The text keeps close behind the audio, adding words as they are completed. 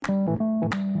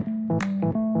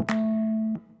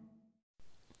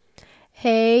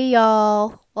Hey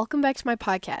y'all, welcome back to my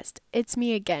podcast. It's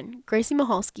me again, Gracie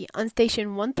Mahalski on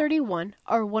station 131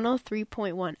 or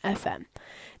 103.1 FM.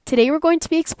 Today we're going to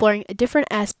be exploring a different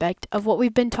aspect of what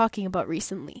we've been talking about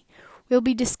recently. We'll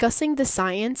be discussing the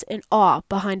science and awe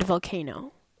behind a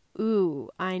volcano.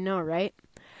 Ooh, I know, right?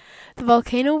 The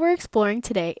volcano we're exploring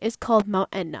today is called Mount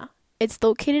Etna. It's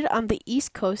located on the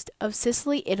east coast of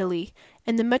Sicily, Italy,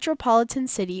 in the metropolitan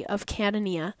city of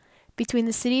Catania, between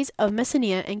the cities of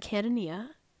Messina and Catania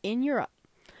in Europe.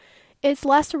 Its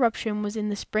last eruption was in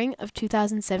the spring of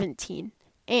 2017,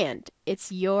 and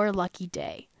it's your lucky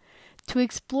day. To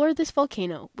explore this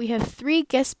volcano, we have three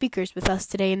guest speakers with us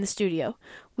today in the studio.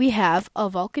 We have a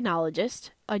volcanologist,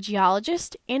 a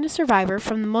geologist, and a survivor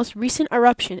from the most recent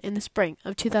eruption in the spring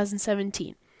of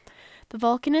 2017. The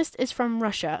volcanist is from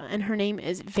Russia, and her name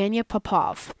is Vanya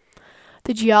Popov.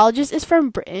 The geologist is from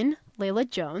Britain, Layla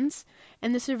Jones,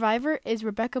 and the survivor is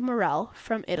Rebecca Morel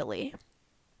from Italy.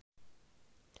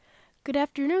 Good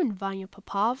afternoon, Vanya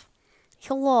Popov.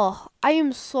 Hello, I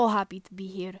am so happy to be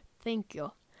here. Thank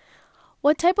you.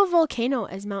 What type of volcano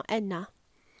is Mount Etna?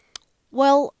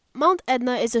 Well, Mount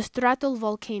Etna is a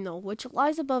stratovolcano which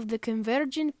lies above the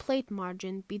convergent plate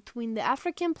margin between the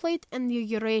African plate and the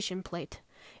Eurasian plate.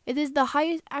 It is the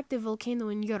highest active volcano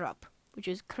in Europe, which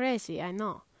is crazy, I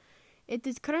know. It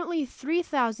is currently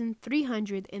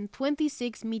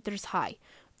 3,326 meters high,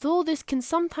 though this can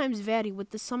sometimes vary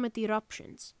with the summit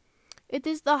eruptions. It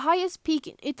is the highest peak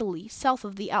in Italy, south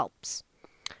of the Alps.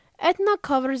 Etna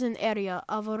covers an area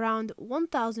of around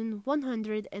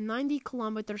 1,190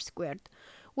 kilometers squared,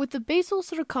 with a basal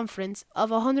circumference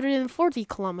of 140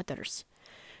 kilometers.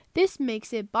 This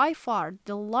makes it by far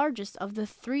the largest of the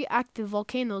three active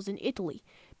volcanoes in Italy,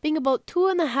 being about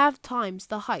 2.5 times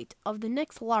the height of the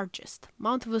next largest,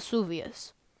 Mount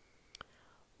Vesuvius.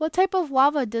 What type of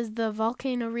lava does the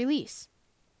volcano release?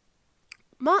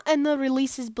 Mount Etna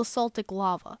releases basaltic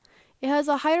lava. It has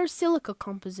a higher silica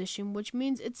composition, which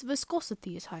means its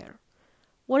viscosity is higher.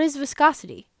 What is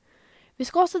viscosity?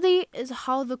 Viscosity is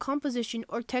how the composition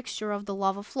or texture of the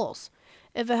lava flows.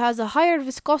 If it has a higher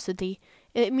viscosity,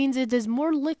 it means it is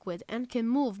more liquid and can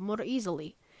move more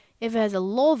easily. If it has a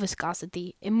low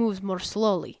viscosity, it moves more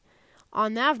slowly.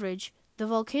 On average, the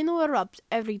volcano erupts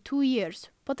every 2 years,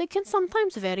 but it can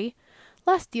sometimes vary.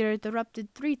 Last year it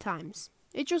erupted 3 times.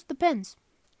 It just depends.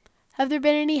 Have there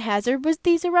been any hazard with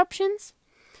these eruptions?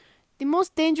 The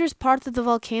most dangerous part of the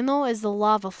volcano is the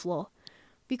lava flow.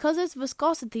 Because its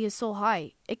viscosity is so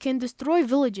high, it can destroy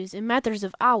villages in matters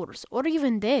of hours or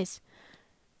even days.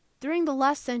 During the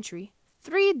last century,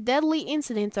 3 deadly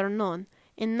incidents are known.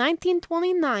 In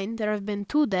 1929, there have been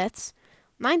 2 deaths.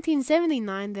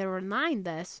 1979, there were 9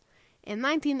 deaths. In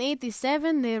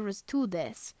 1987, there was 2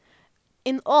 deaths.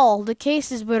 In all, the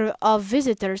cases were of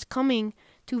visitors coming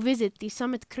to visit the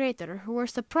summit crater who were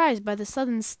surprised by the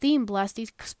sudden steam blast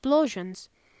explosions.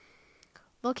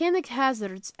 Volcanic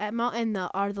hazards at Mount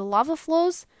Etna are the lava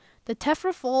flows, the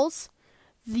tephra falls,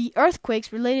 the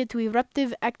earthquakes related to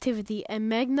eruptive activity and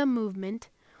magma movement,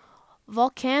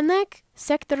 volcanic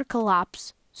sector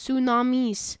collapse,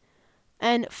 tsunamis,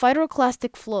 and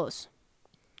pyroclastic flows.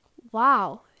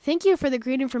 Wow, thank you for the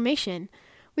great information.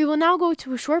 We will now go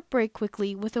to a short break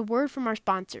quickly with a word from our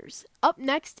sponsors. Up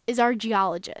next is our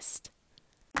geologist.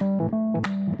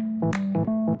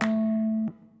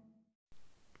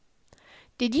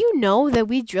 Did you know that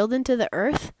we drilled into the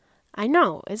earth? I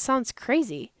know, it sounds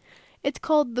crazy. It's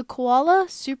called the Koala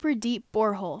Super Deep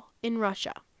Borehole in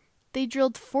Russia. They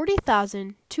drilled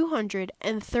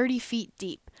 40,230 feet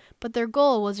deep, but their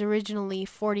goal was originally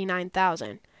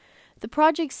 49,000. The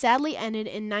project sadly ended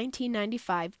in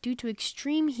 1995 due to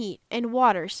extreme heat and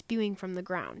water spewing from the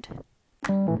ground.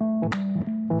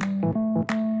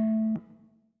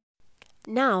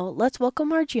 Now, let's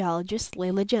welcome our geologist,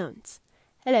 Layla Jones.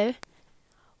 Hello.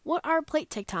 What are plate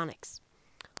tectonics?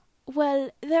 Well,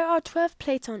 there are 12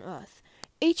 plates on Earth.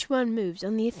 Each one moves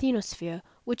on the asthenosphere,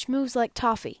 which moves like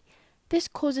toffee. This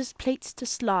causes plates to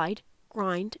slide,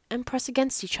 grind, and press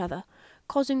against each other,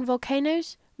 causing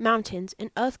volcanoes, mountains,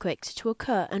 and earthquakes to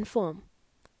occur and form.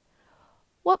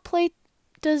 What plate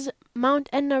does Mount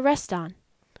Etna rest on?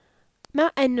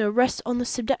 Mount Etna rests on the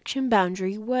subduction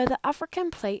boundary where the African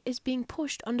plate is being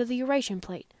pushed under the Eurasian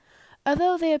plate.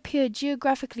 Although they appear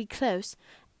geographically close,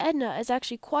 Etna is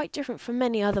actually quite different from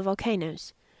many other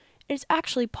volcanoes. It is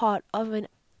actually part of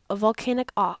a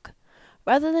volcanic arc.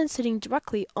 Rather than sitting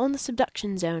directly on the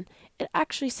subduction zone, it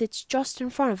actually sits just in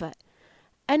front of it.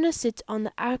 Etna sits on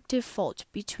the active fault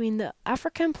between the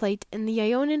African plate and the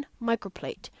Ionian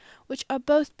microplate, which are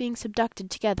both being subducted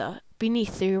together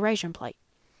beneath the Eurasian plate.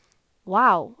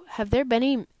 Wow, have there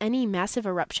been any massive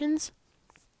eruptions?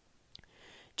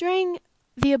 During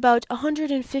the about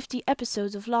 150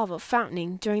 episodes of lava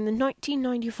fountaining during the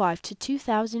 1995 to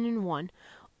 2001,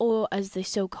 or as they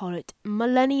so call it,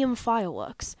 Millennium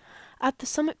Fireworks, at the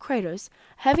summit craters,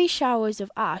 heavy showers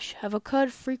of ash have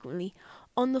occurred frequently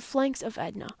on the flanks of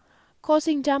Etna,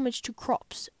 causing damage to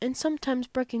crops and sometimes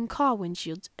breaking car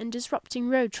windshields and disrupting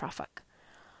road traffic.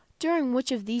 During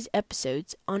which of these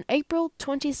episodes, on April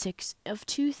 26 of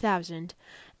 2000,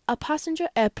 a passenger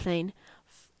airplane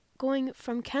going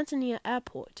from Catania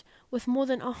Airport with more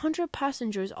than 100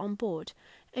 passengers on board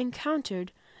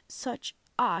encountered such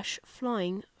ash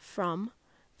flying from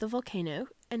the volcano,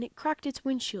 and it cracked its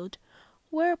windshield,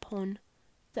 whereupon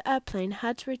the airplane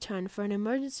had to return for an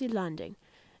emergency landing.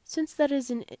 Since that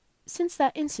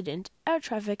incident, air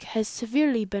traffic has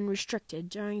severely been restricted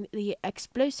during the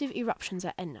explosive eruptions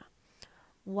at Etna.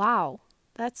 Wow,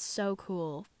 that's so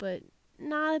cool, but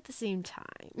not at the same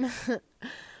time.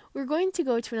 We're going to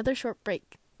go to another short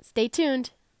break. Stay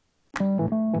tuned.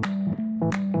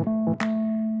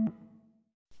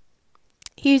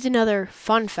 Here's another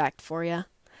fun fact for you.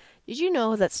 Did you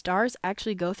know that stars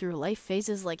actually go through life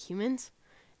phases like humans?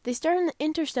 They start in the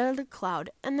interstellar cloud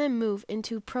and then move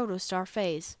into protostar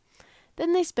phase.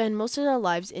 Then they spend most of their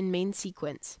lives in main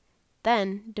sequence.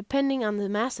 Then, depending on the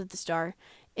mass of the star,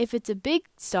 if it's a big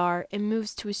star, it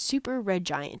moves to a super red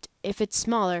giant. If it's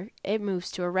smaller, it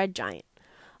moves to a red giant.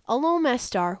 A low-mass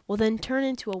star will then turn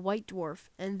into a white dwarf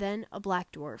and then a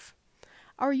black dwarf.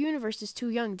 Our universe is too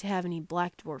young to have any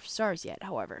black dwarf stars yet,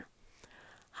 however.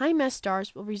 High-mass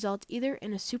stars will result either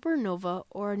in a supernova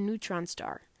or a neutron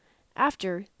star.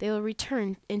 After, they will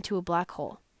return into a black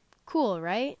hole. Cool,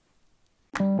 right?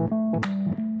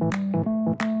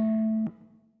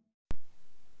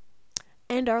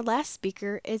 And our last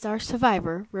speaker is our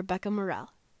survivor, Rebecca Morell.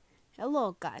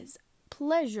 Hello, guys.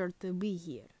 Pleasure to be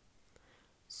here.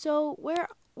 So, where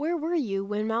were you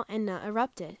when Mount Etna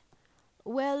erupted?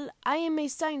 Well, I am a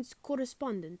science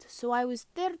correspondent, so I was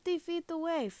 30 feet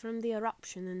away from the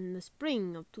eruption in the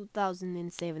spring of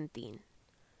 2017.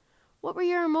 What were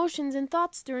your emotions and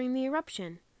thoughts during the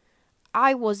eruption?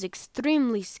 I was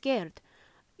extremely scared.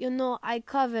 You know, I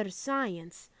cover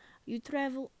science. You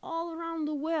travel all around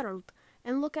the world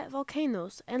and look at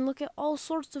volcanoes and look at all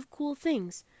sorts of cool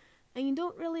things, and you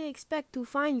don't really expect to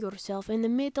find yourself in the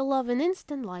middle of an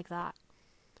instant like that.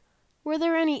 Were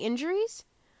there any injuries?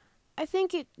 I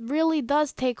think it really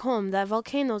does take home that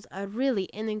volcanoes are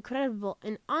really an incredible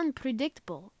and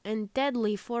unpredictable and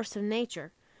deadly force of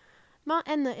nature. Mount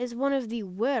Etna is one of the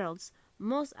world's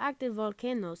most active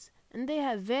volcanoes, and they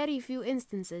have very few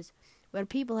instances where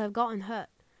people have gotten hurt.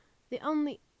 The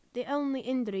only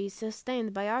injuries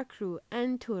sustained by our crew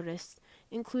and tourists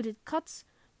included cuts,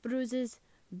 bruises,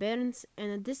 burns,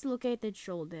 and a dislocated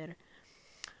shoulder.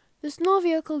 The snow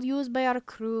vehicle used by our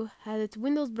crew had its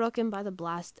windows broken by the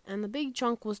blast, and a big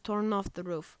chunk was torn off the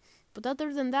roof. But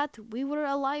other than that, we were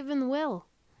alive and well.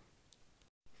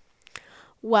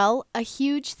 Well, a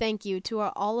huge thank you to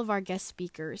all of our guest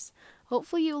speakers.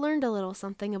 Hopefully you learned a little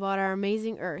something about our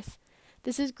amazing Earth.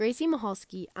 This is Gracie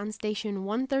Mahalski on station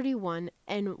 131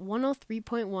 and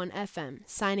 103.1 FM,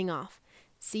 signing off.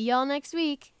 See y'all next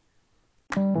week.